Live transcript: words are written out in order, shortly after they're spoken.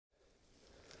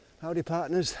Howdy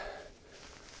partners.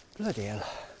 Bloody hell.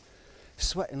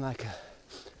 Sweating like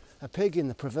a pig in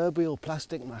the proverbial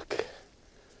plastic mac.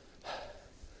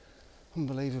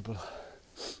 Unbelievable.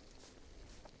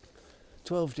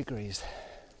 12 degrees.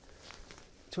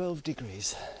 12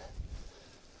 degrees.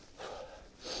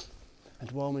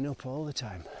 And warming up all the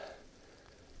time.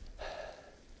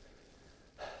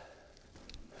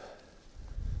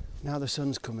 Now the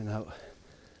sun's coming out.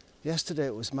 Yesterday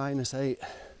it was -8.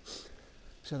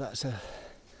 So that's a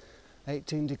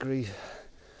 18 degree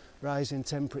rise in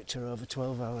temperature over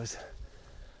 12 hours.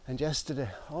 And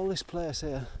yesterday, all this place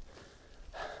here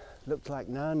looked like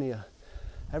Narnia.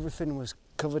 Everything was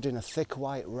covered in a thick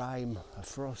white rime of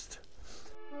frost.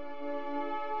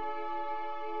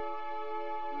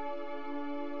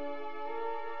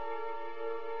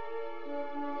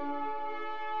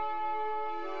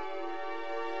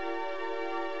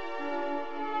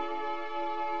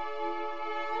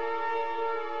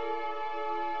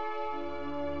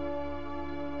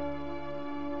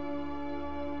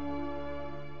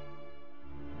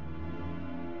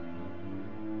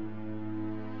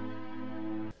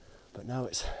 But now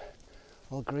it's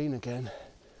all green again,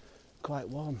 quite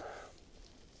warm.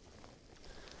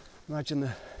 Imagine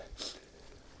the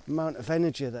amount of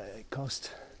energy that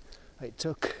it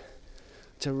took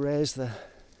to raise the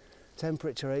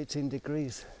temperature 18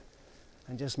 degrees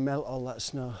and just melt all that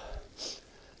snow.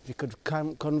 If you could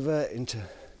convert into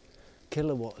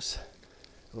kilowatts,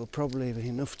 it will probably be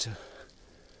enough to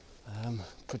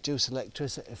produce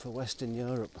electricity for Western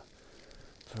Europe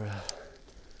for a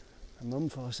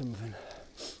month or something.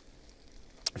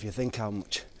 If you think how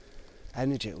much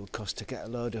energy it would cost to get a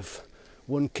load of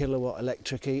 1 kilowatt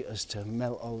electric heaters to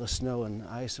melt all the snow and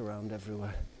ice around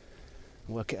everywhere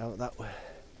and work it out that way,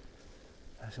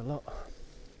 that's a lot.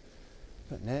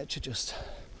 But nature just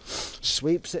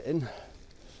sweeps it in,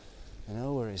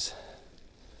 no worries.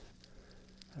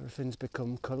 Everything's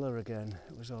become colour again.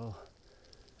 It was all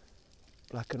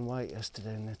black and white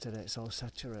yesterday, and today it's all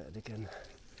saturated again.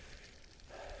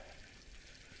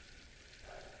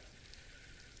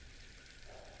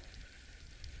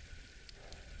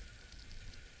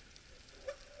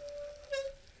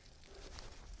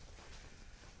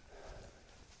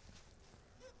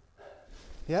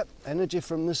 Yep, energy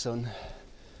from the sun.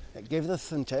 It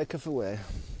giveth and taketh away.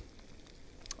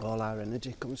 All our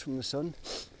energy comes from the sun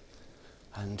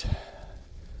and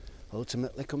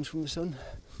ultimately comes from the sun,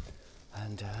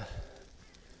 and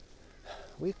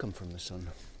we come from the sun.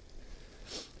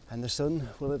 And the sun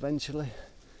will eventually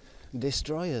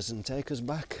destroy us and take us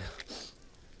back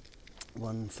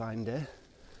one fine day.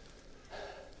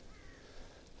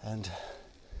 And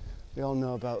we all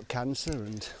know about cancer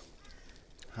and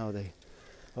how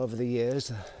over the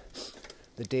years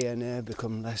the DNA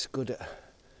become less good at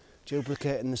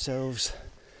duplicating themselves,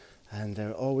 and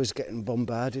they're always getting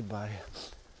bombarded by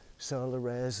solar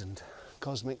rays and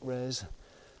cosmic rays,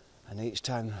 and each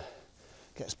time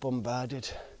it gets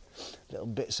bombarded, little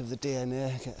bits of the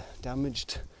DNA get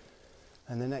damaged,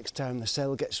 and the next time the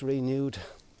cell gets renewed,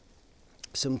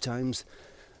 sometimes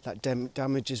that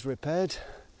damage is repaired.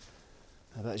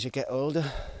 But as you get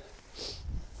older,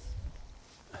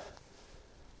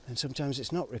 and sometimes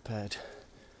it's not repaired,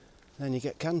 then you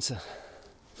get cancer.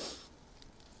 Just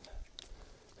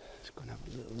go and have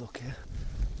a little look here.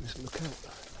 Just look out.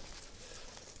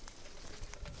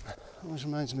 Always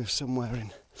reminds me of somewhere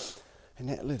in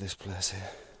Italy, this place here.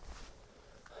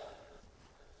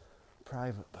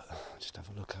 Private, but I'll just have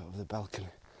a look out of the balcony.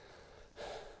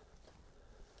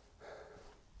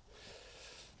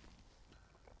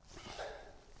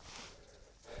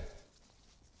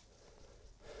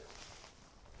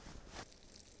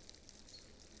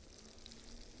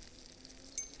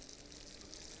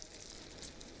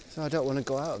 So I don't want to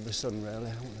go out of the sun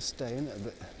really, I want to stay in it a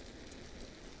bit.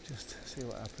 Just see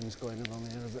what happens going along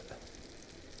here a bit.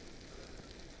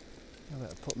 I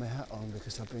better put my hat on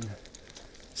because I've been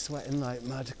sweating like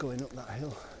mad going up that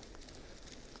hill.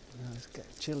 It's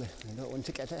getting chilly, I don't want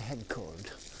to get a head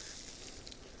cold.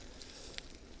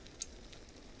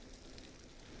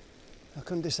 I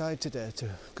couldn't decide today to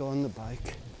go on the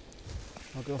bike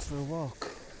or go for a walk.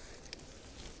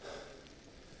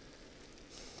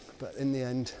 But in the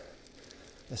end,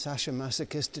 the Sasha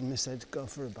masochist in me said, go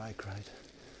for a bike ride.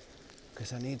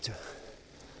 Because I need to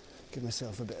give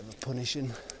myself a bit of a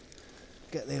punishing,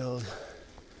 get the old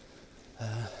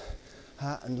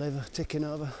heart and liver ticking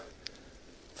over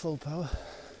full power.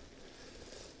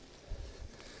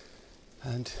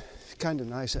 And it's kind of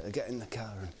nice to get in the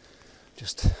car and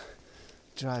just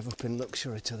drive up in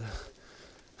luxury to the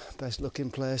best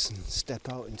looking place and step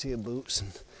out into your boots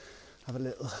and have a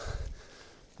little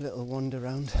little wander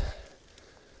round,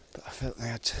 but I felt I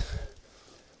had to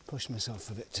push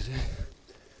myself a bit today.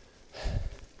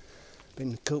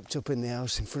 Been cooped up in the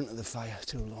house in front of the fire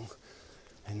too long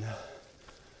in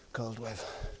cold weather.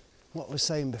 What I was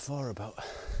saying before about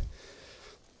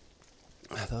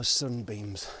those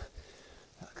sunbeams,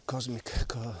 that cosmic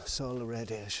solar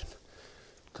radiation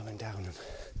coming down and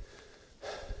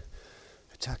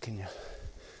attacking you,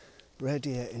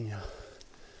 radiating your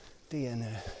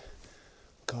DNA,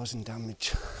 causing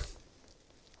damage.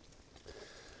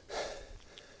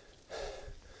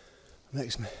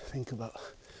 Makes me think about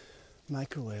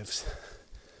microwaves,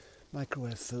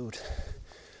 microwave food,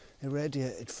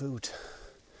 irradiated food.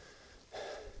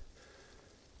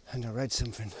 And I read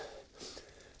something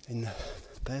in the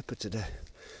paper today,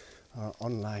 or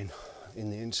online, in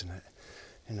the internet,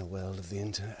 in a world of the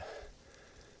internet.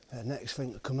 The next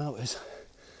thing to come out is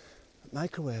that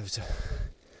microwaves are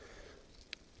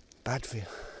bad for you.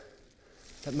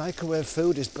 That microwave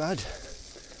food is bad.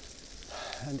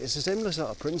 And it's a similar sort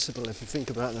of principle if you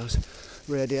think about those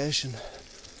radiation,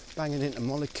 banging into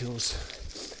molecules,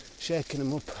 shaking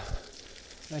them up,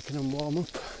 making them warm up,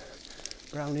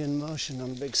 Brownian motion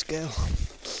on a big scale.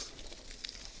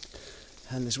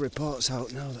 And there's reports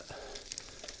out now that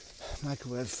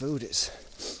microwave food, it's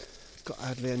got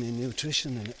hardly any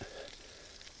nutrition in it,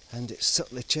 and it's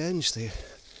subtly changed. The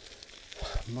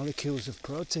molecules of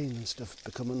protein and stuff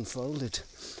become unfolded,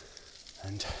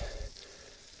 and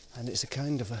it's a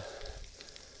kind of a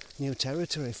new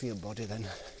territory for your body then,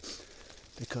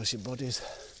 because your body's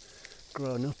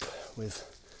grown up with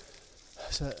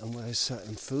certain ways,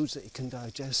 certain foods that you can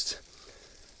digest,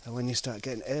 and when you start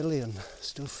getting alien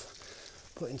stuff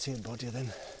put into your body,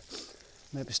 then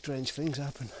maybe strange things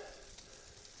happen.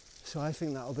 So I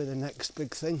think that'll be the next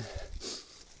big thing.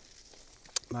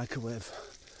 Microwave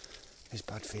is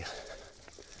bad for you.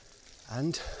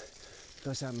 And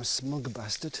because I'm a smug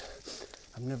bastard,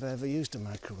 I've never ever used a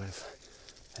microwave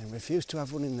and refuse to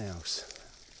have one in the house.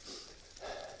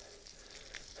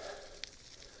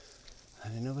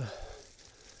 And another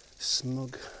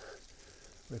smug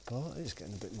report, it's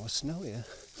getting a bit more snow here.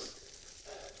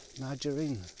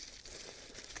 Margarine.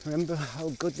 Remember how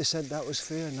good they said that was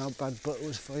for you and how bad butter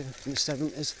was for you in the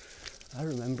 70s? I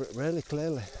remember it really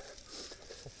clearly.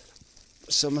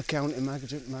 Summer County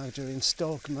margarine,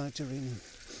 Stoke margarine,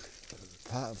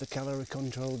 part of the calorie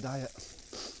control diet.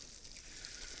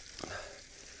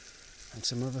 And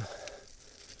some other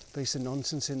piece of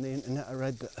nonsense in the internet I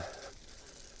read that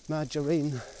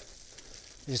margarine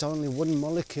is only one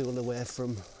molecule away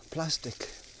from plastic.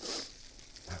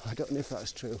 I don't know if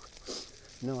that's true,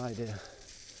 no idea,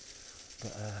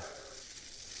 but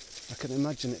I can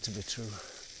imagine it to be true.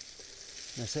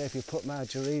 And I say if you put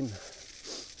margarine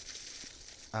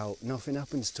out, nothing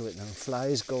happens to it now.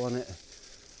 Flies go on it,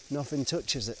 nothing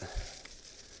touches it,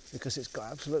 because it's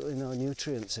got absolutely no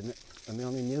nutrients in it, and the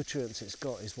only nutrients it's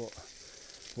got is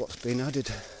what's been added.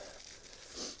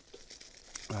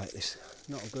 Right, this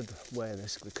not a good way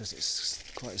this, because it's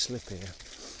quite slippy here.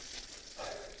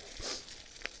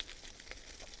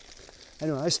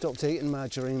 Anyway, I stopped eating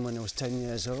margarine when I was 10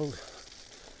 years old.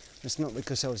 It's not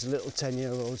because I was a little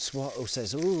 10-year-old swat who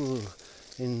says, ooh,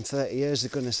 in 30 years they're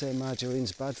going to say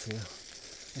margarine's bad for you.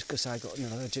 It's because I got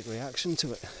an allergic reaction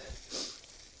to it.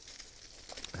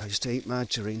 I used to eat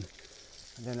margarine,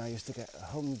 and then I used to get a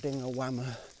humdinger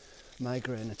whammer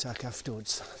migraine attack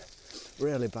afterwards.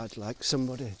 Really bad, like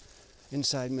somebody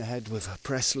inside my head with a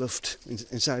press luft,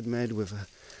 inside my head with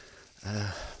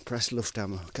a press luft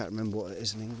hammer. I can't remember what it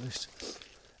is in English.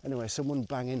 Anyway, someone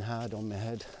banging hard on my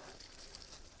head,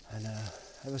 and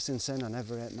ever since then I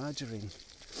never ate margarine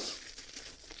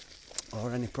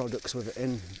or any products with it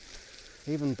in.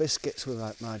 Even biscuits with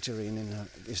like margarine in, I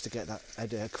used to get that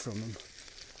headache from them.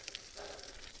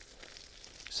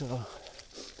 So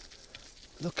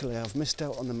luckily I've missed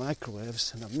out on the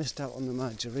microwaves and I've missed out on the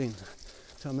margarine,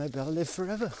 so maybe I'll live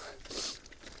forever.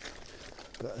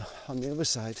 But on the other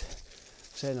side,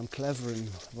 saying I'm clever in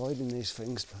avoiding these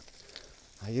things, but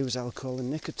I use alcohol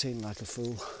and nicotine like a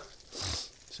fool.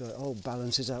 So it all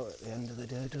balances out at the end of the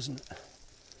day, doesn't it?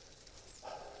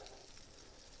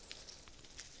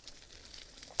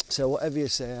 So whatever you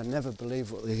say, I never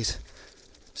believe what these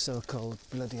so-called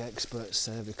bloody experts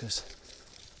say, because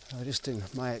just in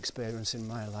my experience in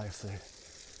my life, they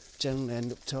generally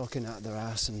end up talking out their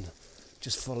arse and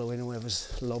just following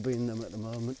whoever's lobbying them at the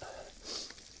moment.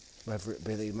 Whether it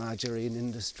be the margarine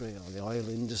industry or the oil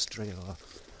industry or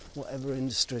whatever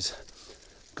industry's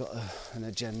got an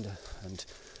agenda and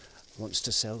wants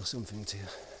to sell something to you.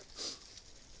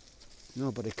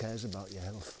 Nobody cares about your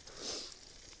health.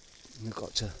 You've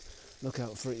got to look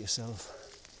out for it yourself.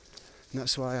 And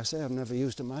that's why I say I've never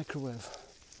used a microwave.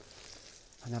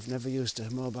 And I've never used a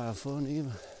mobile phone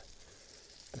either,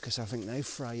 because I think they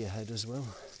fry your head as well.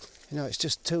 You know, it's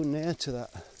just too near to that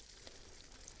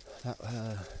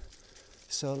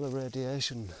solar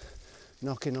radiation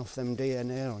knocking off them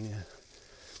DNA on you,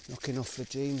 knocking off the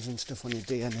genes and stuff on your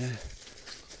DNA.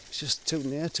 It's just too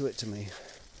near to it to me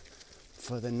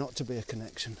for there not to be a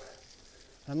connection.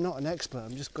 I'm not an expert,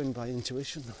 I'm just going by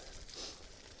intuition.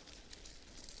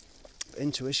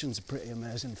 Intuition's a pretty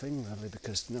amazing thing really,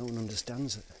 because no one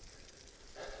understands it.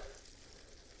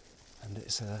 And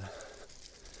it's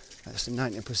that's the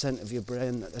 90% of your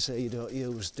brain that they say you don't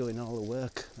use doing all the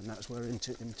work, and that's where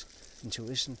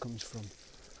intuition comes from.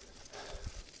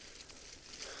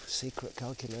 Secret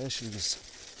calculations.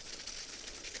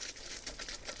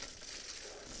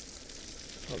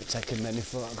 I'll be taking many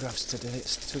photographs today,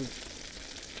 it's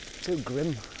too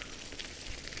grim,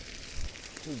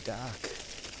 too dark.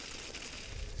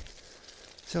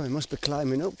 So we must be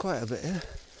climbing up quite a bit here.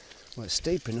 Well, it's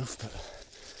steep enough, but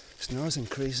snow's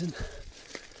increasing.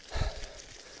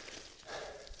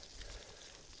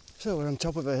 So we're on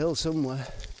top of a hill somewhere,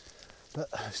 but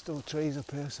still trees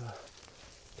up here, so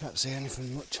can't see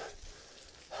anything much.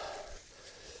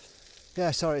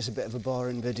 Yeah, sorry it's a bit of a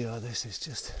boring video this,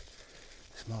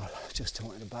 it's more just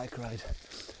wanting a bike ride.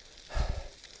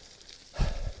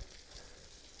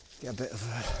 Get a bit of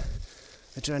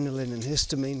adrenaline and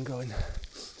histamine going.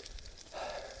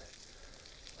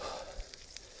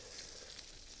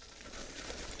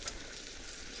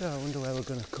 So I wonder where we're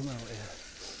going to come out here.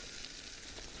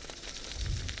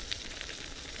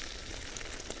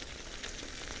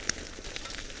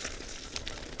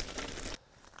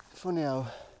 Funny how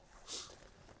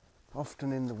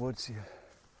often in the woods you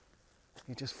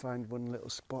just find one little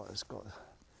spot that's got a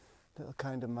little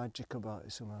kind of magic about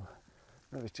it somehow.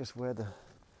 Maybe it's just where the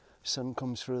sun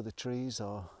comes through the trees,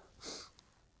 or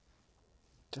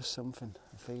just something,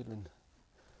 a feeling.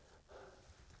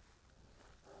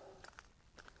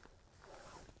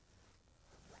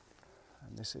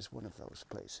 And this is one of those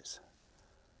places.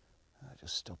 I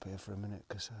just stop here for a minute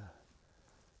because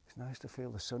it's nice to feel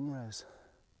the sun rays.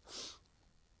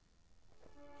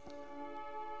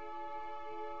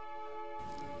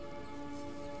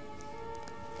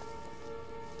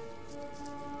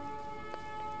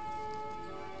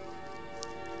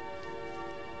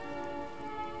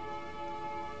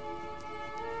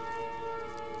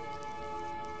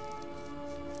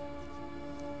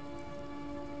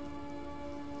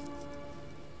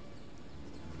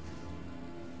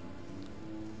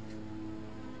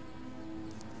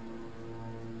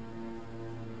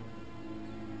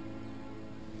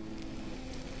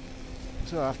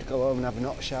 So I have to go home and have a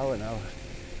hot shower now.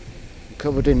 I'm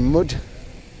covered in mud.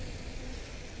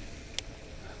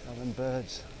 And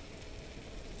birds.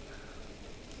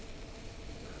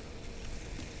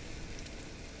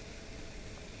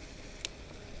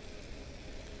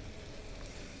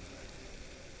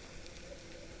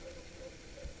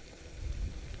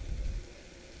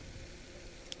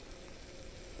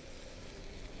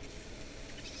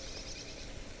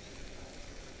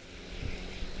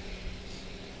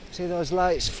 See those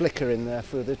lights flickering there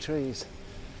through the trees?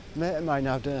 A mate of mine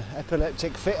had an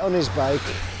epileptic fit on his bike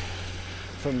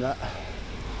from that.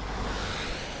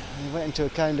 He went into a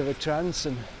kind of a trance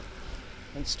and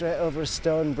went straight over a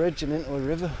stone bridge and into a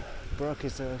river. Broke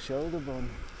his shoulder bone.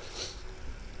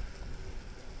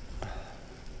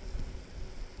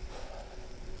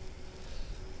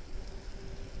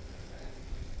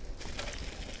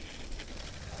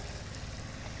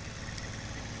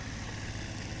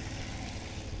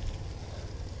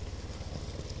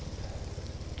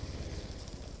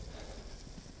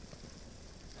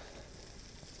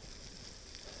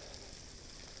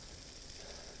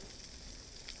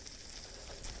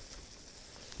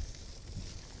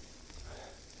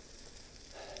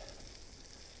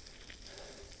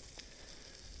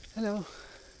 Hello.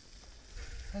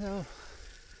 Hello.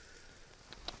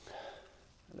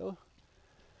 Hello.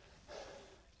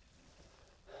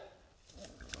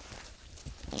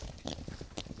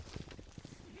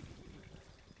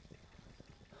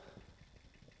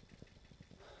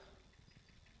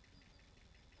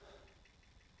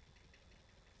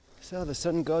 So the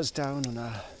sun goes down on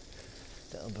our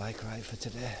little bike ride for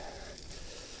today.